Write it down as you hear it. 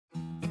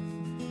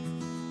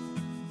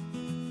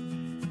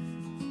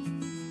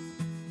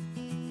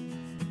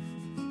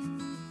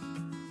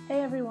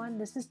Hey everyone,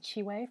 this is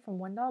Chiwei from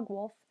One Dog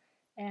Wolf,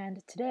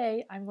 and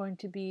today I'm going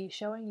to be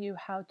showing you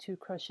how to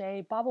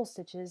crochet bobble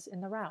stitches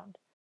in the round.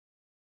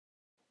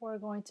 We're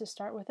going to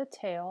start with a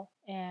tail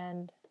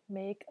and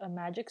make a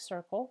magic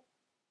circle.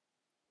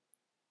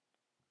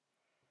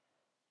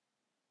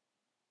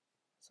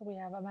 So we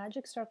have a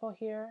magic circle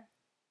here.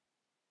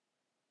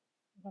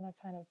 I'm going to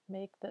kind of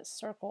make this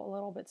circle a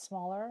little bit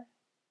smaller,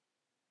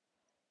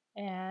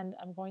 and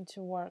I'm going to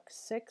work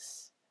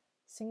 6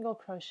 single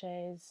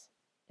crochets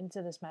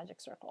into this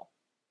magic circle.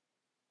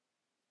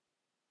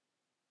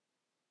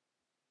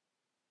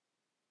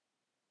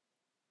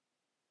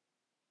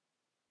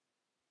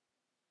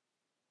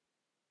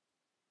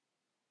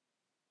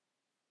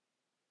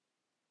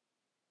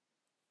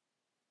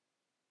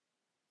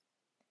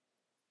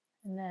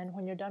 And then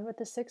when you're done with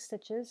the 6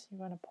 stitches,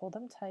 you're going to pull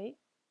them tight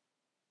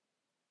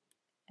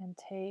and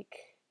take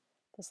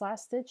this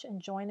last stitch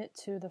and join it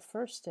to the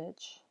first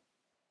stitch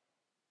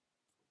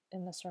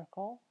in the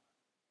circle.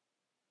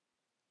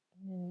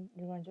 And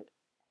you're going to,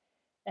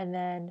 and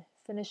then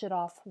finish it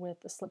off with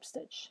a slip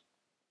stitch.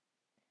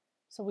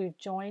 So we've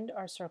joined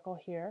our circle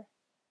here.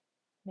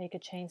 Make a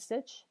chain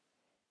stitch.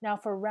 Now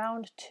for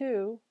round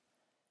 2,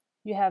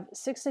 you have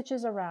 6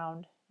 stitches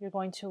around. You're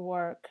going to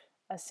work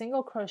a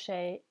single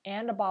crochet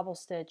and a bobble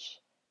stitch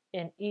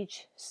in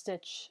each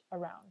stitch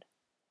around.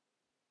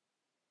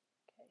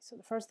 Okay, so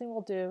the first thing we'll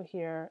do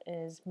here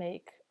is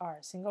make our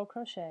single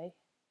crochet.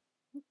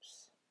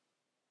 Oops.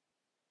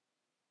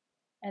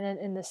 And then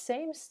in the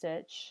same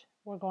stitch,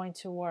 we're going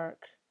to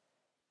work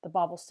the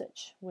bobble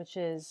stitch, which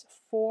is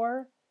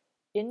 4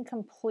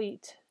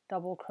 incomplete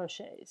double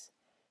crochets.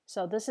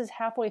 So this is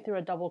halfway through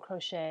a double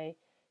crochet.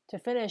 To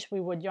finish,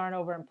 we would yarn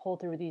over and pull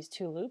through these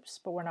 2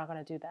 loops, but we're not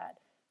going to do that.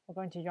 We're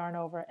going to yarn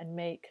over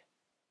and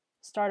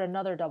start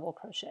another double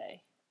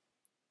crochet.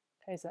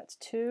 Okay, so that's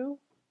 2.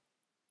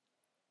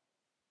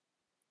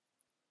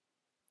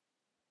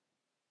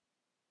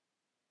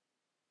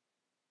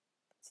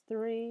 That's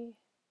 3.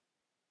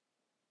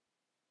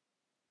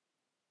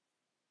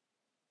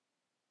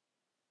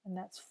 And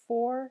that's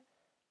 4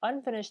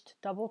 unfinished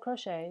double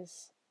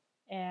crochets,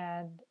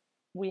 and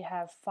we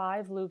have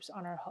 5 loops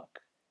on our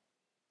hook.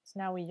 So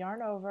now we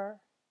yarn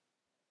over,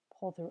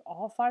 pull through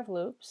all 5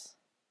 loops,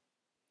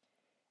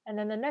 and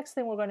then the next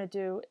thing we're going to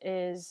do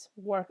is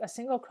work a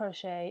single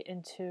crochet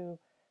into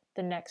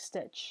the next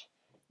stitch.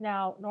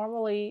 Now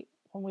normally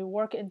when we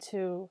work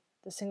into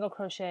the single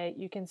crochet,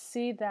 you can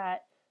see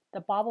that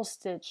the bobble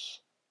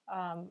stitch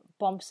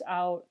bumps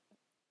out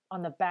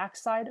on the back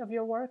side of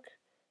your work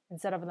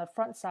instead of on the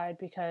front side,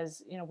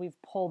 because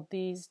we've pulled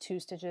these 2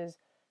 stitches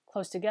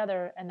close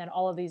together, and then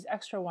all of these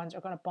extra ones are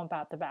going to bump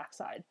out the back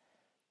side.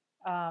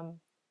 And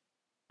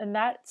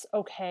that's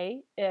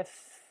okay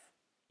if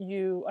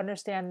you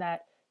understand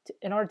that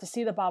in order to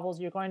see the bobbles,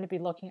 you're going to be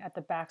looking at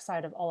the back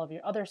side of all of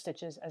your other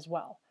stitches as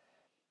well.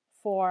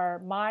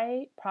 For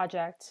my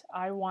project,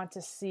 I want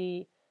to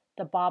see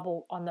the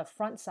bobble on the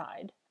front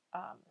side.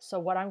 So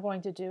what I'm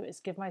going to do is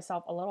give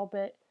myself a little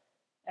bit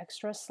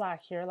extra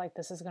slack here, like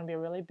this is going to be a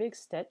really big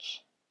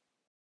stitch,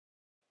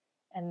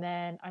 and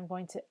then I'm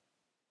going to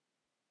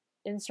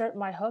insert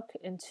my hook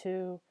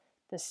into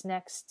this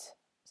next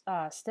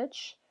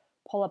stitch,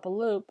 pull up a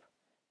loop,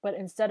 but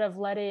instead of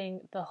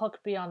letting the hook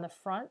be on the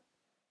front,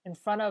 in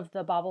front of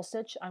the bobble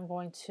stitch, I'm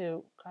going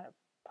to kind of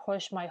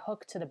push my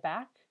hook to the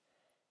back,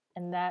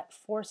 and that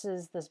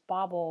forces this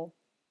bobble,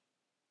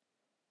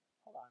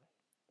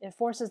 it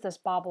forces this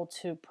bobble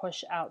to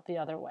push out the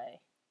other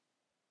way,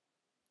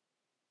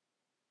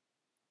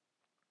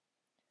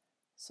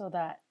 so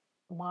that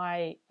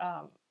my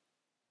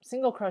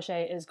single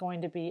crochet is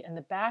going to be in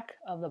the back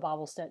of the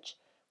bobble stitch,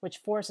 which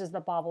forces the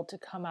bobble to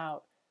come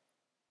out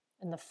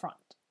in the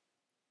front.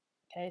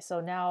 Okay,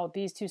 so now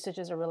these 2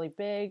 stitches are really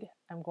big.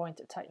 I'm going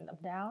to tighten them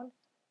down,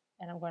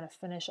 and I'm going to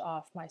finish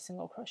off my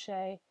single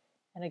crochet,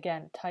 and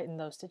again tighten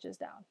those stitches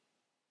down.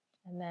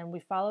 And then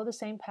we follow the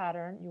same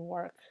pattern. You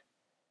work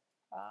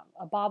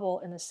a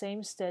bobble in the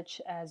same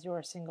stitch as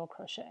your single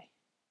crochet.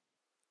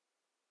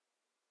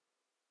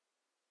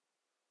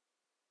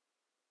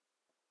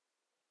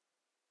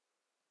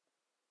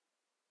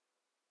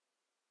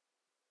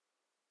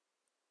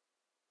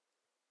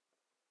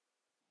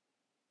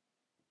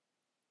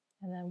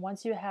 And then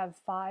once you have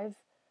 5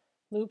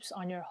 loops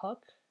on your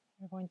hook,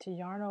 you're going to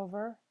yarn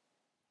over,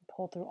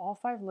 pull through all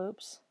 5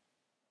 loops,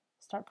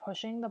 start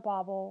pushing the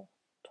bobble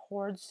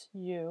towards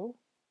you,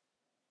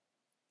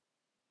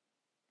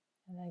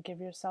 and then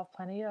give yourself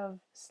plenty of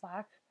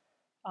slack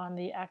on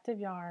the active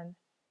yarn.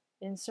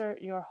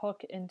 Insert your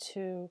hook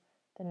into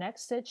the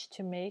next stitch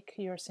to make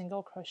your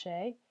single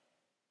crochet,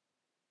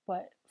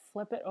 but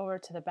flip it over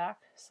to the back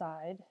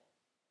side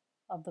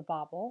of the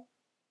bobble,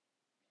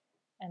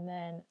 and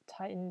then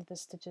tighten the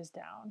stitches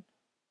down.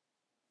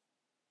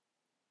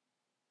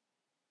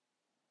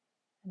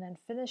 And then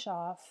finish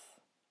off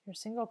your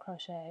single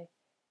crochet.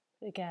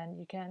 Again,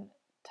 you can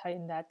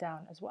tighten that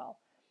down as well.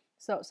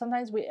 So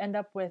sometimes we end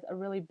up with a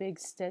really big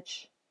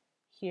stitch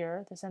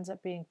here. This ends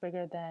up being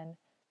bigger than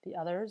the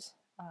others.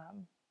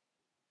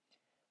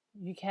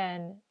 You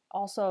can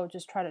also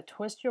just try to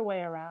twist your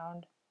way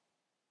around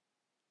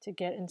to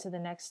get into the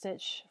next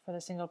stitch for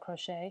the single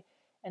crochet,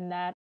 and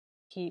that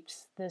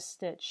keeps this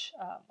stitch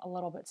a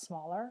little bit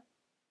smaller,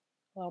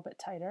 a little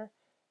bit tighter.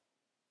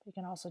 You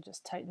can also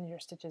just tighten your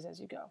stitches as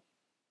you go.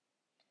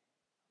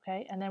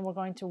 Okay, and then we're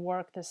going to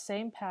work the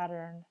same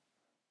pattern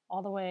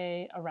all the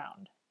way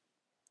around.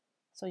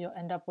 So you'll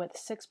end up with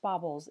 6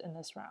 bobbles in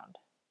this round.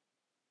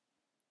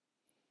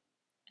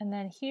 And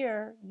then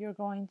here you're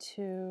going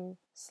to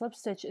slip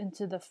stitch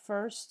into the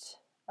first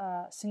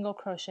single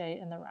crochet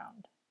in the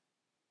round,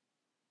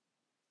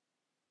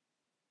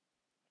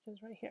 which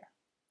is right here.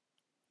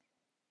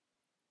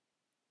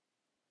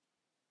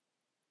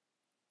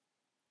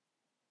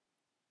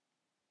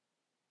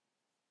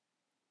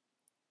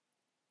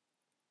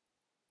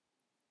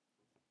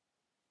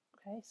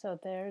 Okay, so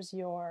there's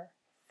your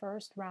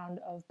first round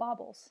of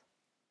bobbles.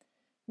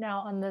 Now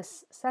on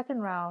this second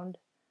round,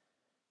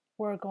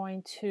 we're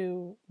going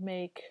to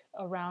make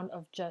a round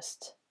of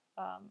just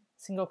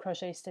single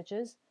crochet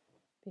stitches,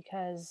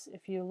 because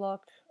if you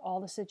look, all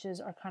the stitches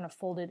are kind of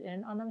folded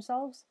in on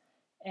themselves,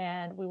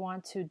 and we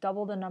want to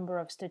double the number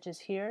of stitches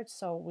here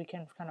so we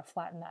can kind of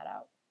flatten that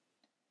out.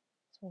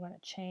 So we're going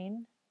to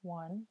chain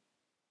 1,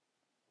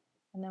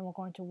 and then we're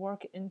going to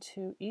work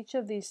into each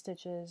of these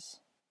stitches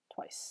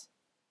twice.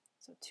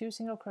 So 2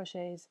 single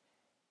crochets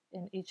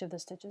in each of the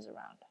stitches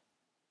around.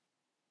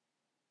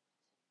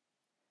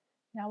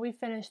 Now we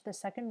finished the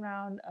second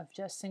round of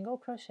just single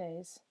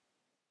crochets,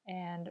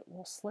 and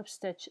we'll slip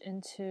stitch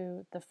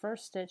into the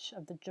first stitch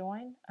of the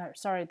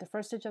the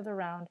first stitch of the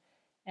round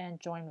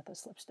and join with a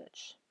slip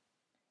stitch.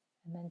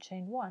 And then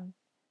chain 1.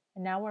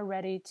 And now we're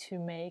ready to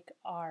make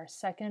our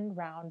second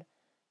round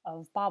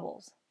of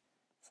bobbles.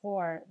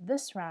 For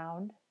this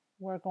round,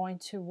 we're going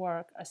to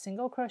work a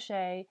single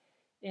crochet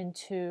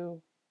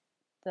into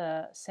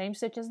the same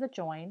stitch as the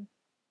join,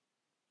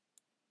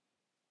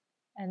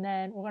 and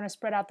then we're going to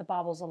spread out the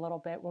bobbles a little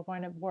bit. We're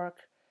going to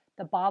work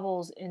the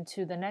bobbles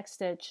into the next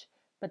stitch,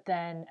 but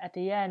then at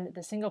the end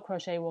the single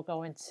crochet will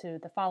go into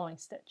the following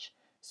stitch.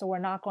 So we're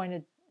not going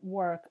to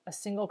work a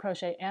single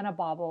crochet and a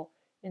bobble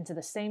into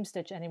the same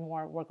stitch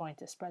anymore. We're going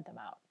to spread them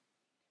out.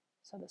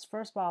 So this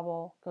first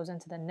bobble goes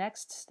into the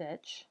next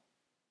stitch,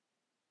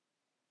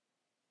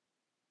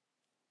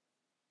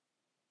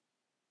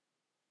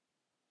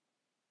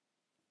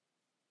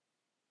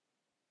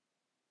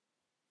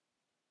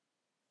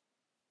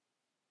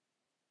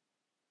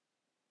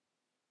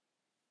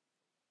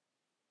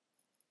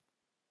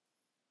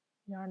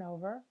 yarn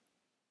over,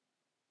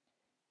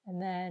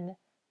 and then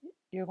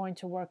you're going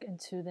to work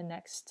into the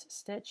next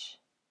stitch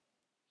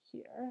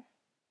here.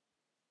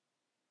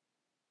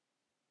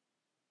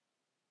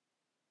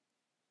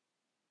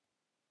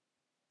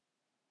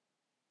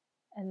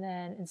 And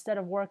then instead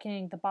of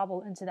working the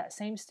bobble into that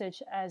same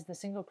stitch as the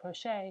single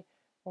crochet,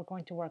 we're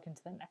going to work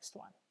into the next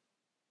one.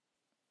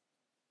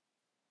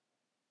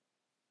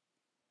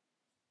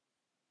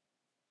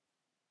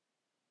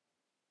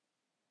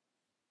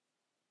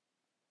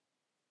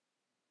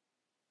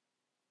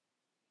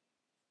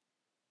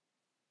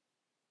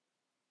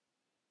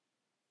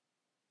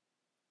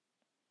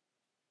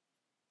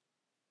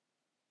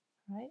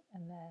 Right,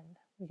 and then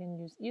we can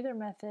use either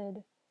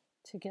method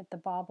to get the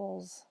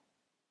bobbles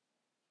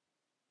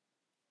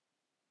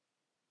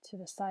to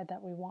the side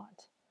that we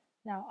want.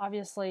 Now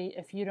obviously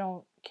if you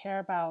don't care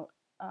about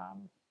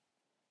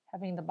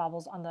having the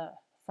bobbles on the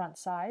front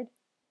side,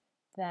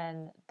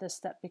 then this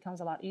step becomes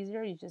a lot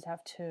easier. You just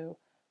have to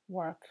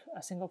work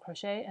a single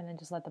crochet and then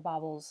just let the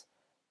bobbles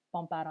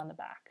bump out on the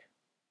back.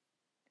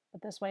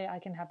 But this way I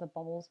can have the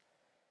bobbles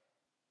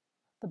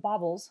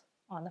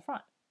on the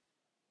front.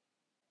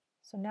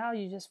 So now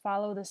you just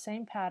follow the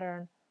same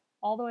pattern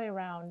all the way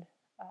around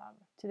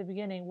to the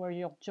beginning, where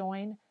you'll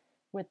join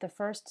with the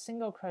first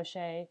single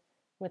crochet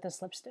with a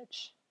slip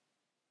stitch.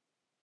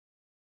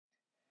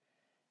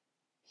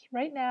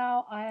 Right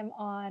now I am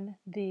on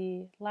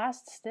the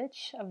last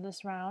stitch of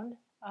this round.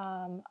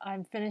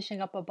 I'm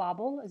finishing up a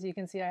bobble. As you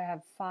can see, I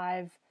have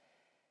 5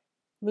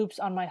 loops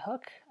on my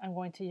hook. I'm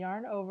going to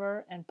yarn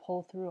over and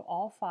pull through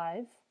all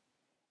 5,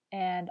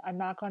 and I'm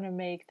not going to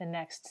make the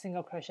next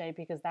single crochet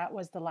because that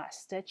was the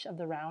last stitch of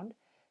the round.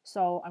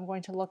 So I'm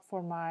going to look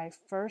for my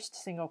first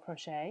single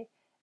crochet,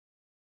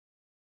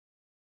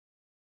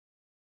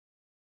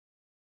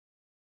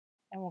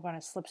 and we're going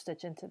to slip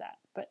stitch into that.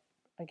 But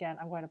again,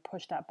 I'm going to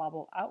push that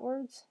bobble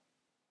outwards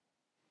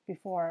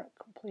before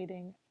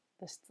completing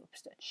the slip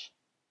stitch.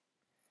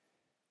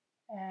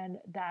 And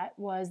that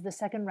was the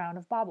second round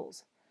of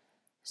bobbles.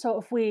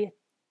 So if we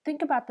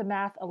think about the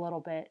math a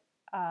little bit,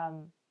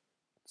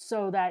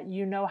 so that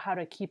you know how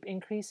to keep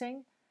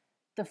increasing,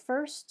 the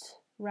first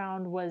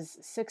round was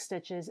 6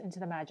 stitches into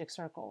the magic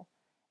circle,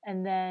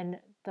 and then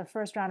the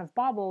first round of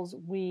bobbles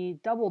we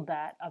doubled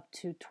that up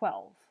to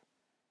 12,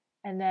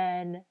 and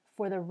then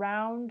for the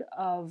round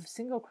of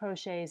single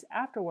crochets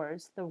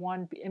afterwards, the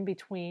one in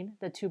between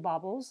the 2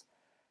 bobbles,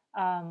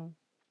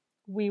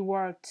 we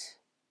worked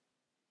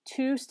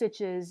 2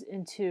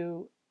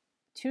 single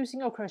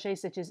crochet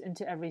stitches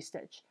into every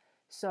stitch.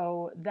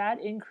 So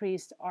that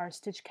increased our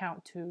stitch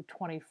count to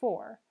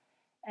 24.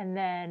 And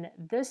then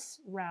this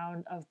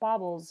round of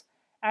bobbles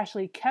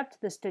actually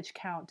kept the stitch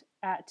count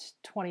at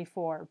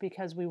 24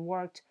 because we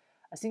worked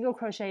a single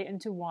crochet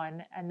into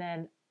one and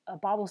then a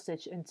bobble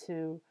stitch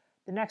into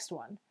the next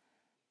one.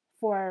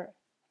 For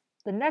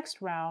the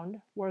next round,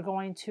 we're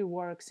going to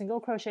work single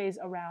crochets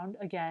around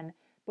again,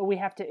 but we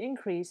have to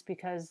increase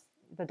because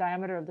the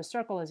diameter of the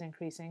circle is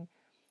increasing.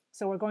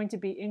 So we're going to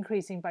be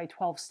increasing by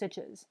 12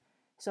 stitches.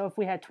 So if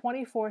we had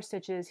 24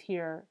 stitches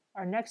here,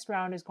 our next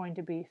round is going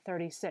to be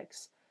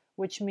 36,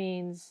 which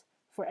means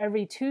for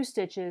every 2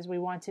 stitches, we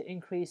want to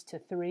increase to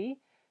 3.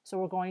 So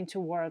we're going to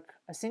work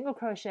a single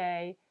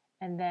crochet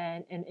and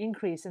then an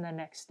increase in the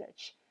next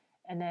stitch.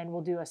 And then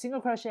we'll do a single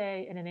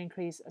crochet and an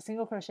increase, a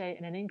single crochet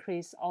and an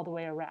increase all the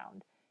way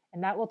around.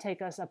 And that will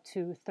take us up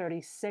to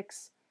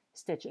 36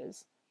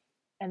 stitches.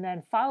 And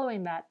then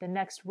following that, the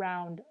next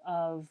round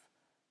of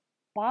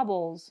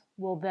bobbles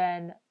will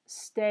then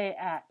stay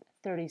at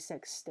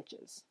 36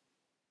 stitches.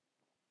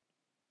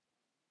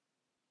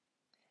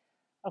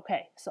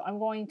 Okay, so I'm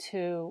going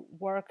to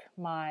work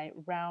my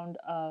round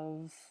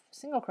of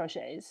single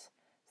crochets.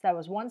 So that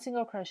was 1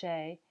 single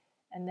crochet,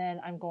 and then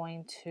I'm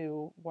going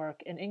to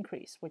work an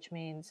increase, which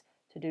means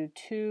to do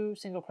 2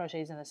 single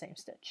crochets in the same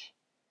stitch.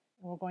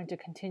 And we're going to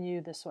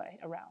continue this way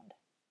around.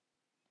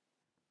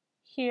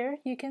 Here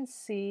you can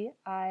see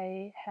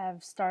I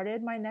have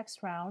started my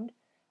next round.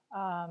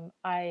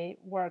 I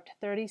worked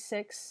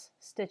 36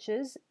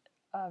 stitches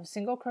of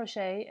single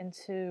crochet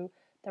into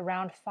the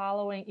round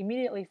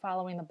immediately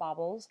following the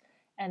bobbles,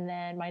 and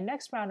then my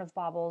next round of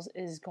bobbles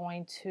is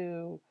going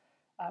to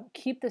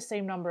keep the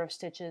same number of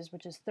stitches,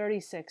 which is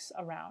 36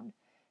 around.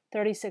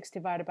 36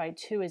 divided by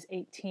 2 is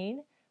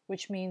 18,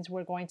 which means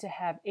we're going to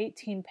have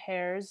 18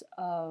 pairs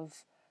of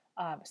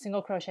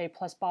single crochet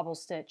plus bobble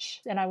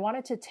stitch. And I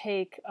wanted to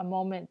take a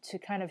moment to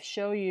kind of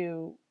show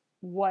you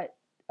what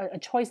a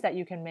choice that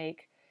you can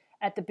make.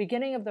 At the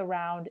beginning of the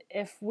round,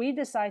 if we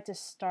decide to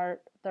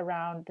start the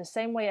round the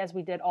same way as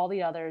we did all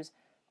the others,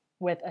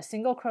 with a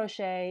single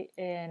crochet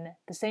in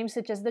the same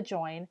stitch as the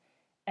join,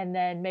 and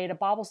then made a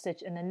bobble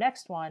stitch in the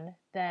next one,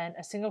 then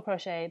a single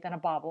crochet, then a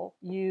bobble,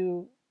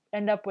 you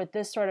end up with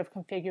this sort of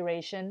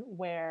configuration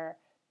where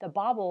the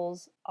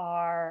bobbles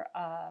are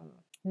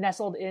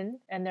nestled in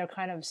and they're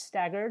kind of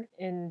staggered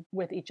in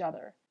with each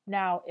other.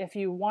 Now, if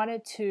you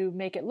wanted to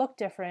make it look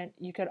different,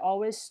 you could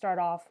always start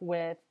off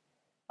with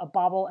a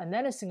bobble and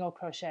then a single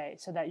crochet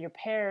so that your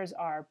pairs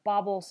are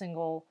bobble,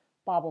 single,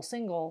 bobble,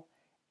 single.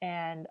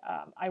 And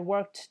I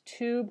worked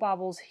 2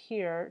 bobbles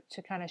here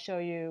to kind of show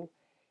you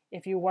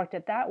if you worked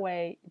it that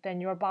way,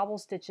 then your bobble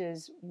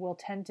stitches will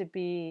tend to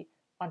be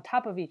on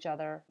top of each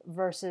other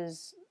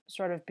versus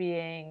sort of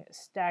being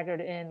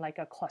staggered in like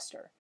a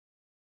cluster.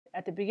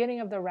 At the beginning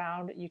of the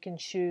round, you can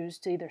choose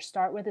to either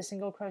start with a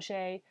single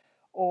crochet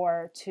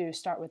or to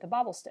start with a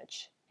bobble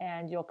stitch,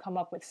 and you'll come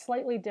up with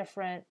slightly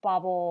different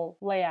bobble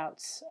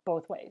layouts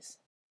both ways.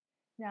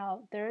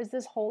 Now there is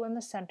this hole in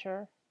the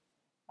center,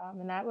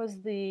 and that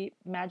was the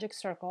magic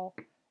circle.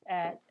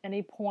 At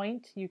any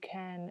point you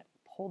can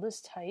pull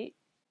this tight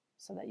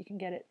so that you can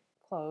get it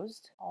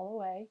closed all the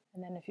way,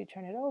 and then if you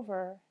turn it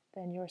over,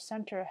 then your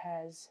center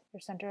has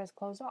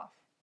closed off.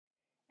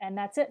 And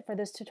that's it for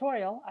this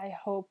tutorial. I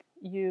hope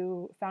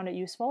you found it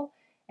useful,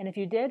 and if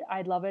you did,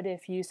 I'd love it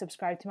if you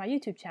subscribe to my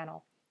YouTube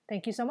channel.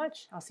 Thank you so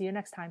much. I'll see you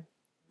next time.